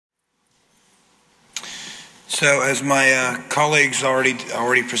So as my colleagues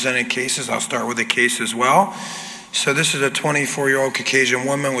already presented cases, I'll start with a case as well. So this is a 24-year-old Caucasian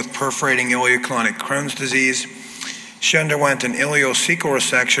woman with perforating ileocolonic Crohn's disease. She underwent an ileocecal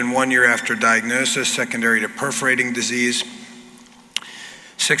resection 1 year after diagnosis, secondary to perforating disease.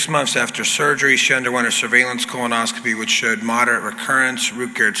 6 months after surgery, she underwent a surveillance colonoscopy which showed moderate recurrence,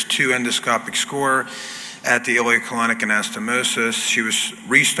 Rutgers 2 endoscopic score at the ileocolonic anastomosis. She was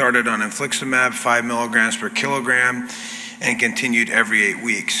restarted on infliximab, 5 milligrams per kilogram, and continued every 8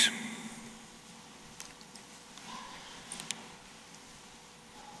 weeks.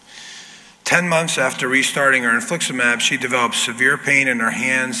 "10 months after restarting her infliximab, she developed severe pain in her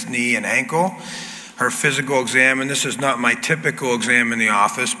hands, knee, and ankle. Her physical exam, and this is not my typical exam in the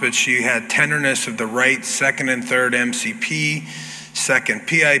office, but she had tenderness of the right second and third MCP, second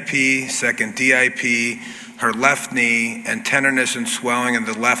PIP, second DIP, her left knee, and tenderness and swelling in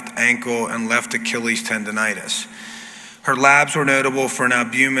the left ankle and left Achilles tendonitis. Her labs were notable for an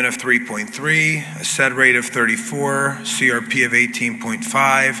albumin of 3.3, a SED rate of 34, CRP of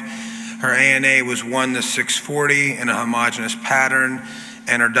 18.5. Her ANA was 1 to 640 in a homogeneous pattern,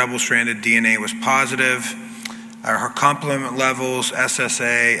 and her double-stranded DNA was positive. Her complement levels,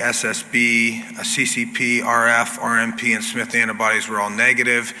 SSA, SSB, CCP, RF, RMP, and Smith antibodies were all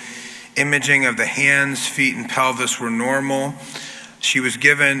negative. Imaging of the hands, feet, and pelvis were normal. She was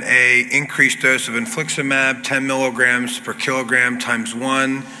given an increased dose of infliximab, 10 milligrams per kilogram times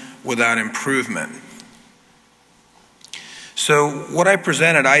 1, without improvement. So what I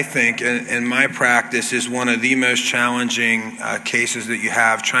presented, I think, in my practice is one of the most challenging cases that you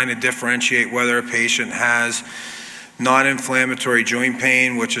have, trying to differentiate whether a patient has non-inflammatory joint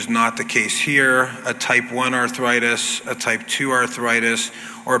pain, which is not the case here, a type 1 arthritis, a type 2 arthritis,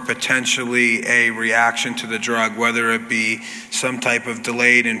 or potentially a reaction to the drug, whether it be some type of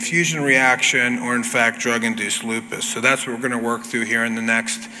delayed infusion reaction or, in fact, drug-induced lupus. So that's what we're going to work through here in the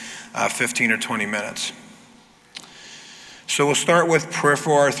next 15 or 20 minutes. So we'll start with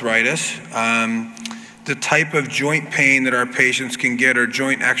peripheral arthritis. The type of joint pain that our patients can get are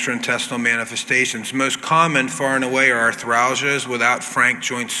joint extraintestinal manifestations. Most common, far and away, are arthralgias without frank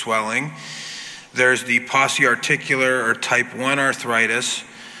joint swelling. There's the polyarticular or type 1 arthritis,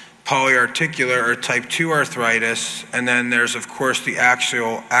 polyarticular or type 2 arthritis, and then there's, of course, the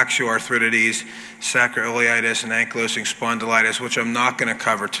axial arthritides, sacroiliitis, and ankylosing spondylitis, which I'm not going to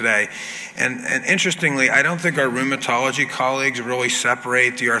cover today. And interestingly, I don't think our rheumatology colleagues really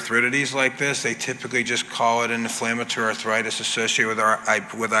separate the arthritides like this. They typically just call it an inflammatory arthritis associated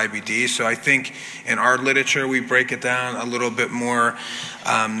with IBD. So I think in our literature, we break it down a little bit more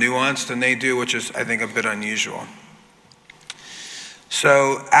nuanced than they do, which is, I think, a bit unusual.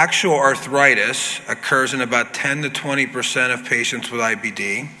 So axial arthritis occurs in about 10 to 20% of patients with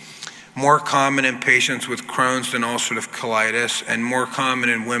IBD, more common in patients with Crohn's than ulcerative colitis, and more common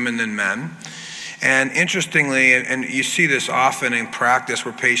in women than men. And interestingly, and you see this often in practice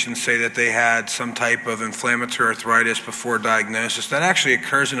where patients say that they had some type of inflammatory arthritis before diagnosis, that actually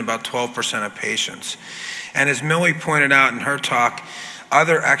occurs in about 12% of patients. And as Millie pointed out in her talk,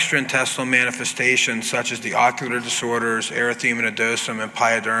 other extraintestinal manifestations such as the ocular disorders, erythema nodosum, and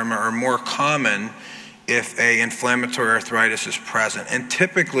pyoderma are more common if an inflammatory arthritis is present. And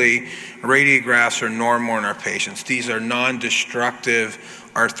typically, radiographs are normal in our patients. These are non-destructive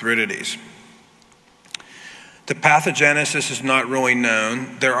arthritides. The pathogenesis is not really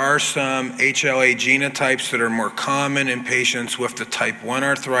known. There are some HLA genotypes that are more common in patients with the type 1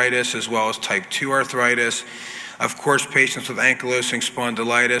 arthritis as well as type 2 arthritis. Of course, patients with ankylosing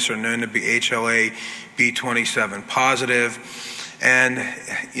spondylitis are known to be HLA B27 positive. And,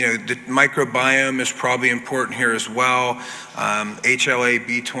 the microbiome is probably important here as well. HLA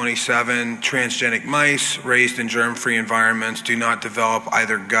B27 transgenic mice raised in germ-free environments do not develop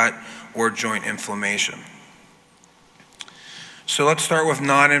either gut or joint inflammation. So let's start with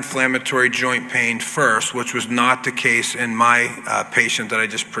non-inflammatory joint pain first, which was not the case in my patient that I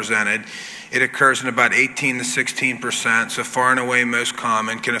just presented. It occurs in about 18 to 16%, so far and away most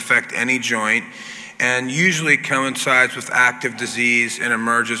common, can affect any joint, and usually coincides with active disease and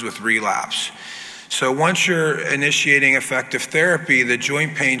emerges with relapse. So once you're initiating effective therapy, the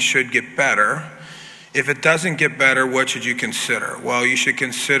joint pain should get better. If it doesn't get better, what should you consider? Well, you should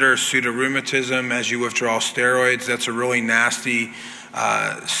consider pseudorheumatism as you withdraw steroids. That's a really nasty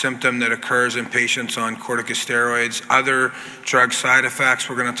symptom that occurs in patients on corticosteroids. Other drug side effects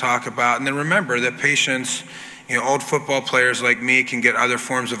we're going to talk about. And then remember that patients, old football players like me can get other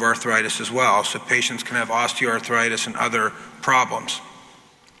forms of arthritis as well. So patients can have osteoarthritis and other problems.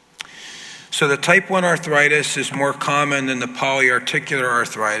 So the type 1 arthritis is more common than the polyarticular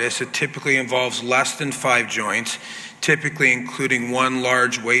arthritis. It typically involves less than 5 joints, typically including one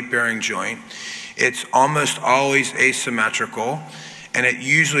large weight-bearing joint. It's almost always asymmetrical, and it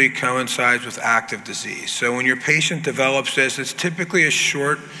usually coincides with active disease. So when your patient develops this, it's typically a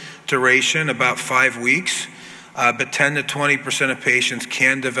short duration, about 5 weeks, but 10 to 20% of patients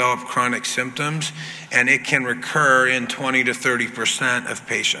can develop chronic symptoms, and it can recur in 20 to 30% of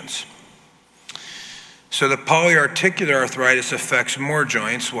patients. So the polyarticular arthritis affects more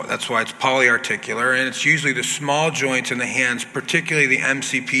joints. That's why it's polyarticular, and it's usually the small joints in the hands, particularly the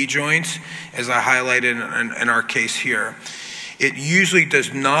MCP joints, as I highlighted in our case here. It usually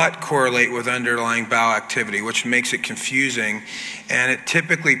does not correlate with underlying bowel activity, which makes it confusing, and it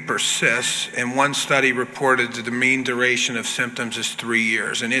typically persists. And one study reported that the mean duration of symptoms is 3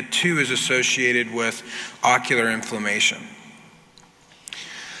 years, and it too is associated with ocular inflammation.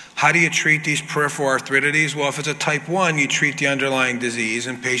 How do you treat these peripheral arthritides? Well, if it's a type 1, you treat the underlying disease,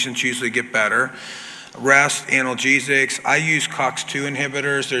 and patients usually get better. Rest, analgesics. I use COX-2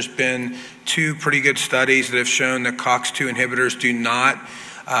 inhibitors. There's been 2 pretty good studies that have shown that COX-2 inhibitors do not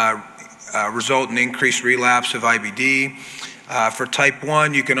result in increased relapse of IBD. For type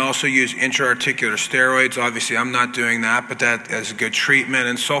 1, you can also use intra-articular steroids. Obviously, I'm not doing that, but that is a good treatment.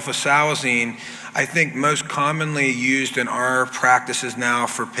 And sulfasalazine, I think most commonly used in our practices now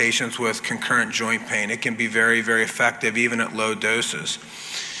for patients with concurrent joint pain. It can be very, very effective even at low doses.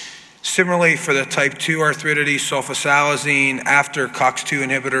 Similarly, for the type 2 arthritis, sulfasalazine, after COX-2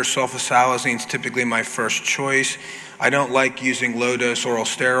 inhibitor, sulfasalazine is typically my first choice. I don't like using low-dose oral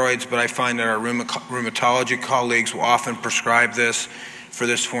steroids, but I find that our rheumatology colleagues will often prescribe this for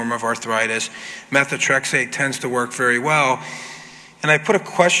this form of arthritis. Methotrexate tends to work very well. And I put a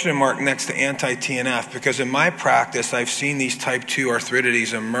question mark next to anti-TNF because in my practice, I've seen these type 2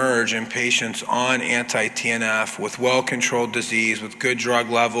 arthritis emerge in patients on anti-TNF with well-controlled disease, with good drug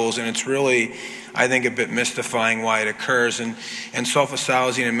levels, and it's really, I think, a bit mystifying why it occurs. And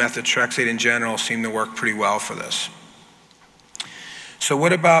sulfasalazine and methotrexate in general seem to work pretty well for this. So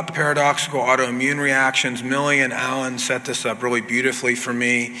what about paradoxical autoimmune reactions? Millie and Alan set this up really beautifully for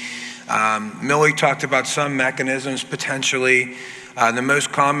me. Millie talked about some mechanisms potentially. The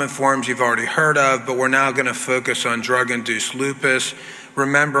most common forms you've already heard of, but we're now going to focus on drug-induced lupus.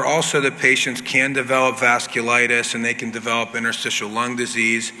 Remember also that patients can develop vasculitis and they can develop interstitial lung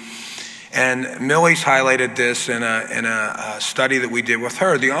disease. And Millie's highlighted this in a study that we did with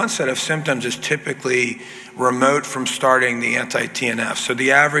her. The onset of symptoms is typically remote from starting the anti-TNF. So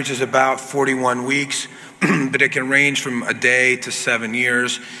the average is about 41 weeks, but it can range from a day to 7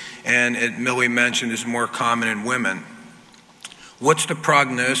 years. And Millie mentioned is more common in women. What's the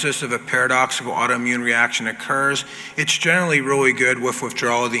prognosis if a paradoxical autoimmune reaction occurs? It's generally really good with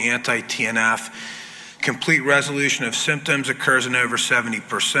withdrawal of the anti-TNF. Complete resolution of symptoms occurs in over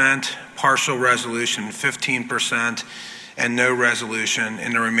 70%, partial resolution in 15%, and no resolution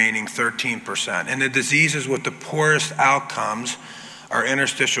in the remaining 13%. And the diseases with the poorest outcomes are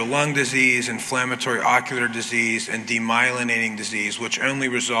interstitial lung disease, inflammatory ocular disease, and demyelinating disease, which only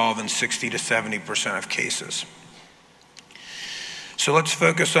resolve in 60 to 70% of cases. So let's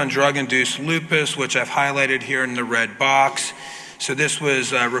focus on drug-induced lupus, which I've highlighted here in the red box. So this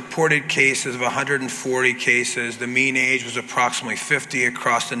was reported cases of 140 cases. The mean age was approximately 50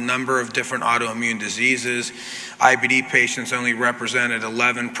 across a number of different autoimmune diseases. IBD patients only represented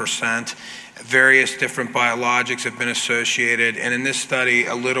 11%. Various different biologics have been associated, and in this study,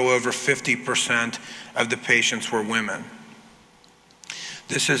 a little over 50% of the patients were women.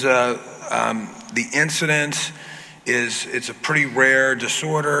 This is the incidence. It's a pretty rare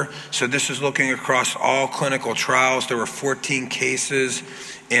disorder. So this is looking across all clinical trials. There were 14 cases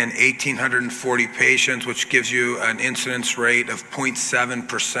in 1,840 patients, which gives you an incidence rate of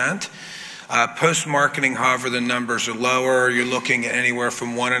 0.7%. Post-marketing, however, the numbers are lower. You're looking at anywhere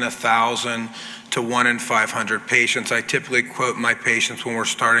from 1 in 1,000 to 1 in 500 patients. I typically quote my patients when we're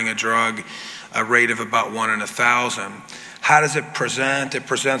starting a drug, a rate of about 1 in 1,000. How does it present? It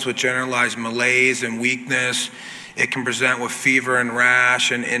presents with generalized malaise and weakness. It can present with fever and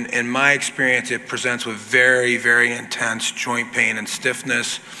rash, and in my experience, it presents with very, very intense joint pain and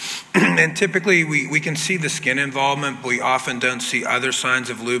stiffness. And typically, we can see the skin involvement, but we often don't see other signs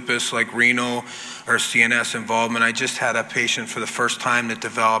of lupus like renal or CNS involvement. I just had a patient for the first time that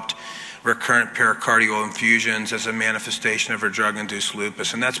developed recurrent pericardial effusions as a manifestation of her drug-induced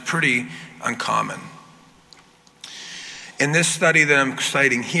lupus, and that's pretty uncommon. In this study that I'm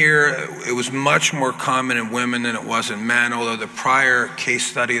citing here, it was much more common in women than it was in men, although the prior case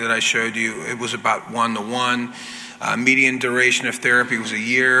study that I showed you, it was about 1 to 1. Median duration of therapy was a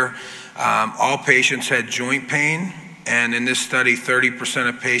year. All patients had joint pain, and in this study, 30%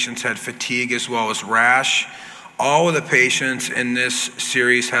 of patients had fatigue as well as rash. All of the patients in this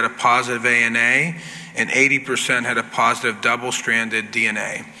series had a positive ANA, and 80% had a positive double-stranded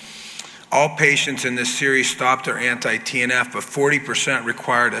DNA. All patients in this series stopped their anti-TNF, but 40%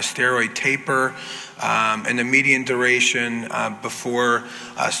 required a steroid taper, and the median duration before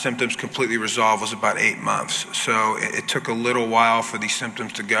symptoms completely resolved was about 8 months. So it took a little while for these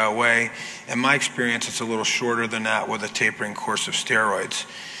symptoms to go away. In my experience, it's a little shorter than that with a tapering course of steroids.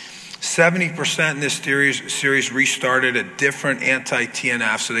 70% in this series restarted a different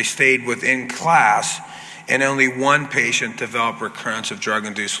anti-TNF, so they stayed within class, and only one patient developed recurrence of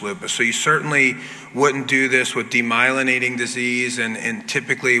drug-induced lupus. So you certainly wouldn't do this with demyelinating disease, and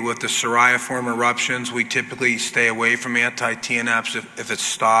typically with the psoriaform eruptions, we typically stay away from anti-TNFs if it's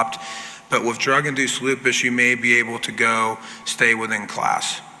stopped. But with drug-induced lupus, you may be able to stay within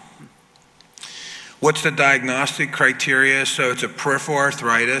class. What's the diagnostic criteria? So it's a peripheral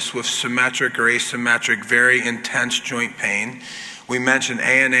arthritis with symmetric or asymmetric, very intense joint pain. We mentioned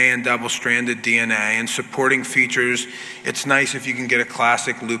ANA and double-stranded DNA, and supporting features. It's nice if you can get a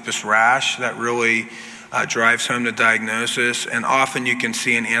classic lupus rash. That really drives home the diagnosis, and often you can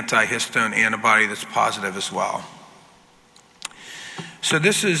see an antihistone antibody that's positive as well. So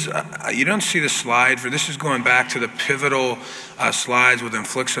this is, you don't see the slide, this is going back to the pivotal slides with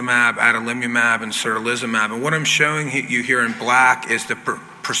infliximab, adalimumab, and certolizumab. And what I'm showing you here in black is the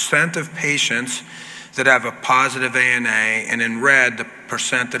percent of patients that have a positive ANA, and in red, the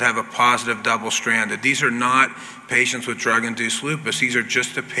percent that have a positive double-stranded. These are not patients with drug-induced lupus. These are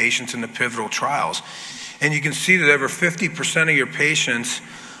just the patients in the pivotal trials. And you can see that over 50% of your patients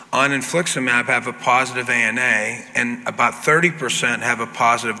on infliximab have a positive ANA, and about 30% have a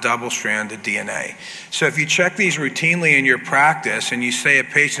positive double-stranded DNA. So if you check these routinely in your practice and you say a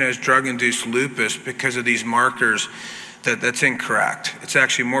patient has drug-induced lupus because of these markers, that's incorrect. It's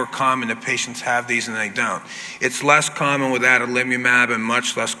actually more common that patients have these than they don't. It's less common with adalimumab and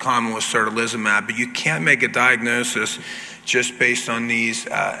much less common with certolizumab, but you can't make a diagnosis just based on these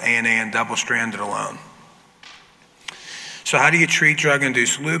ANA and double-stranded alone. So how do you treat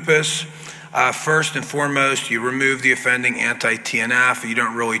drug-induced lupus? First and foremost, you remove the offending anti-TNF. You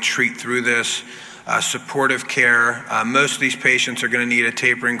don't really treat through this. Supportive care. Most of these patients are going to need a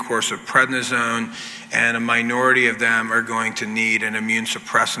tapering course of prednisone, and a minority of them are going to need an immune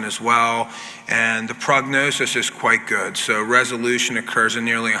suppressant as well. And the prognosis is quite good. So resolution occurs in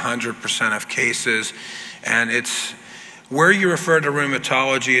nearly 100% of cases, and it's where you refer to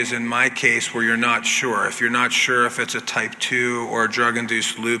rheumatology is in my case where you're not sure. If you're not sure if it's a type 2 or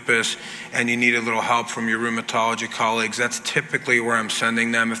drug-induced lupus and you need a little help from your rheumatology colleagues, that's typically where I'm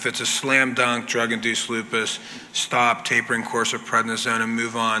sending them. If it's a slam dunk drug-induced lupus, stop, tapering course of prednisone, and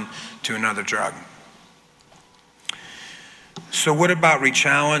move on to another drug. So what about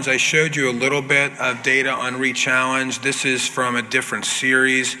rechallenge? I showed you a little bit of data on rechallenge. This is from a different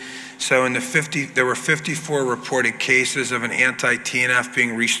series. So there were 54 reported cases of an anti-TNF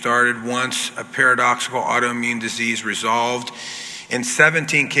being restarted once a paradoxical autoimmune disease resolved. In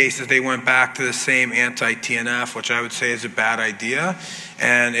 17 cases, they went back to the same anti-TNF, which I would say is a bad idea,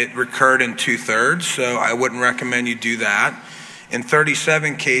 and it recurred in 2/3, so I wouldn't recommend you do that. In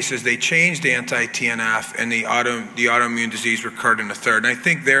 37 cases, they changed anti-TNF, and the autoimmune disease recurred in 1/3. And I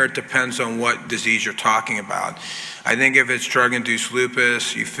think there it depends on what disease you're talking about. I think if it's drug-induced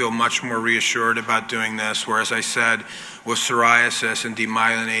lupus, you feel much more reassured about doing this, whereas I said with psoriasis and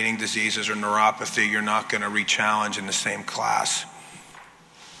demyelinating diseases or neuropathy, you're not going to rechallenge in the same class.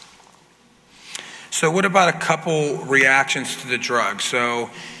 So what about a couple reactions to the drug? So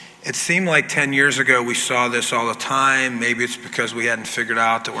it seemed like 10 years ago we saw this all the time. Maybe it's because we hadn't figured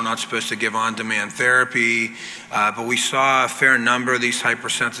out that we're not supposed to give on-demand therapy, but we saw a fair number of these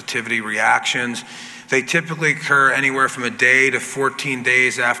hypersensitivity reactions. They typically occur anywhere from a day to 14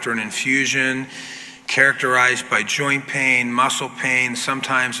 days after an infusion, characterized by joint pain, muscle pain,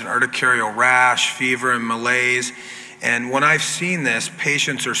 sometimes an urticarial rash, fever, and malaise. And when I've seen this,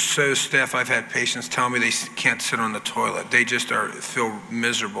 patients are so stiff. I've had patients tell me they can't sit on the toilet. They just feel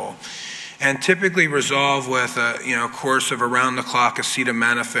miserable. And typically resolve with a course of around-the-clock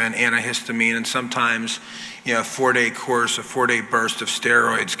acetaminophen, antihistamine, and sometimes a 4-day course, a 4-day burst of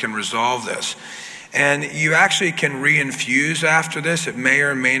steroids can resolve this. And you actually can reinfuse after this. It may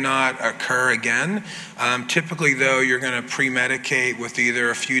or may not occur again. Typically, though, you're going to pre-medicate with either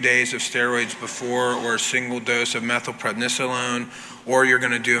a few days of steroids before or a single dose of methylprednisolone, or you're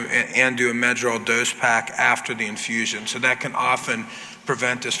going to do a Medrol dose pack after the infusion. So that can often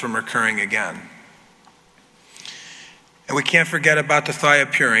prevent this from occurring again. And we can't forget about the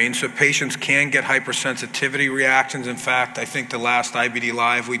thiopurine. So patients can get hypersensitivity reactions. In fact, I think the last IBD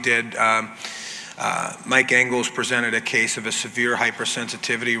Live we did, Mike Engels presented a case of a severe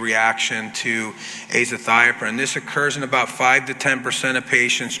hypersensitivity reaction to azathioprine. This occurs in about 5 to 10% of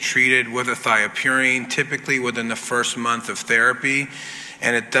patients treated with a thiopurine, typically within the first month of therapy,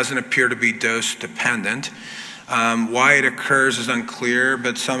 and it doesn't appear to be dose dependent. Why it occurs is unclear,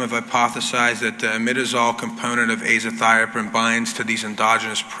 but some have hypothesized that the imidazole component of azathioprine binds to these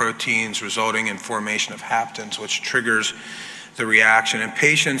endogenous proteins, resulting in formation of haptens, which triggers the reaction. And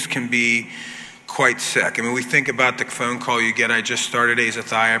patients can be quite sick. I mean, we think about the phone call you get, I just started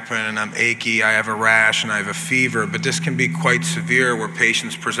azathioprine and I'm achy, I have a rash and I have a fever, but this can be quite severe where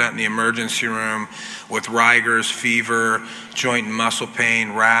patients present in the emergency room with rigors, fever, joint and muscle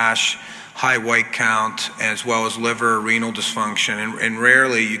pain, rash, high white count, as well as liver or renal dysfunction, and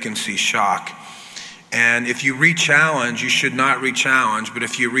rarely you can see shock. And if you re-challenge, you should not re-challenge, but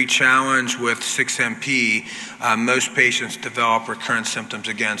if you re-challenge with 6-MP, most patients develop recurrent symptoms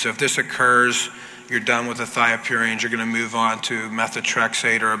again. So if this occurs, you're done with the thiopurines, you're going to move on to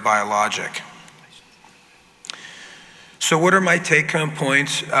methotrexate or a biologic. So what are my take-home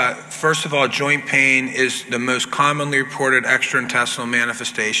points? First of all, joint pain is the most commonly reported extraintestinal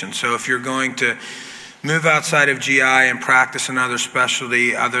manifestation. So if you're going to move outside of GI and practice another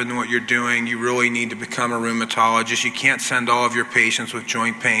specialty other than what you're doing, you really need to become a rheumatologist. You can't send all of your patients with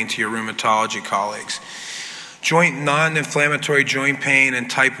joint pain to your rheumatology colleagues. Non-inflammatory joint pain and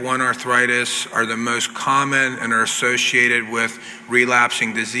type 1 arthritis are the most common and are associated with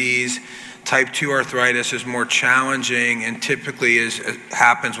relapsing disease. Type 2 arthritis is more challenging and typically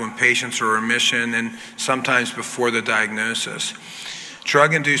happens when patients are in remission and sometimes before the diagnosis.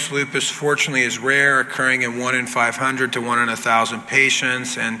 Drug-induced lupus, fortunately, is rare, occurring in 1 in 500 to 1 in 1,000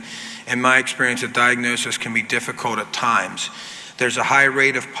 patients, and in my experience, a diagnosis can be difficult at times. There's a high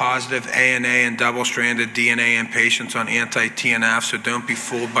rate of positive ANA and double-stranded DNA in patients on anti-TNF, so don't be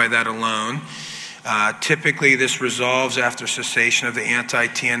fooled by that alone. Typically, this resolves after cessation of the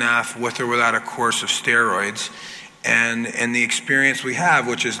anti-TNF with or without a course of steroids. And in the experience we have,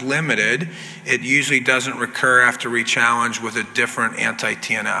 which is limited, it usually doesn't recur after re-challenge with a different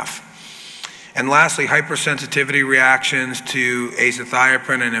anti-TNF. And lastly, hypersensitivity reactions to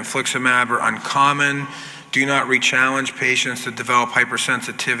azathioprine and infliximab are uncommon. Do not re-challenge patients to develop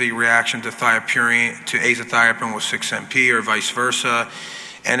hypersensitivity reaction to azathioprine with 6-MP or vice versa.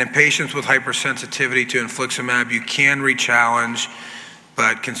 And in patients with hypersensitivity to infliximab, you can re-challenge,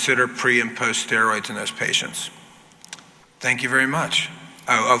 but consider pre and post steroids in those patients. Thank you very much.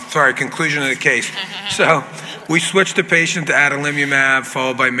 Conclusion of the case. So we switched the patient to adalimumab,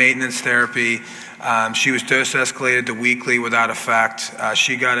 followed by maintenance therapy. She was dose escalated to weekly without effect.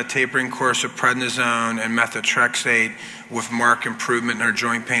 She got a tapering course of prednisone and methotrexate with marked improvement in her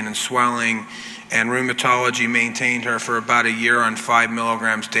joint pain and swelling. And rheumatology maintained her for about a year on 5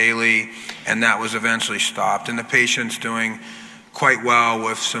 milligrams daily, and that was eventually stopped. And the patient's doing quite well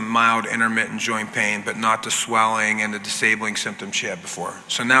with some mild intermittent joint pain, but not the swelling and the disabling symptoms she had before.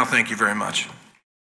 So now, thank you very much.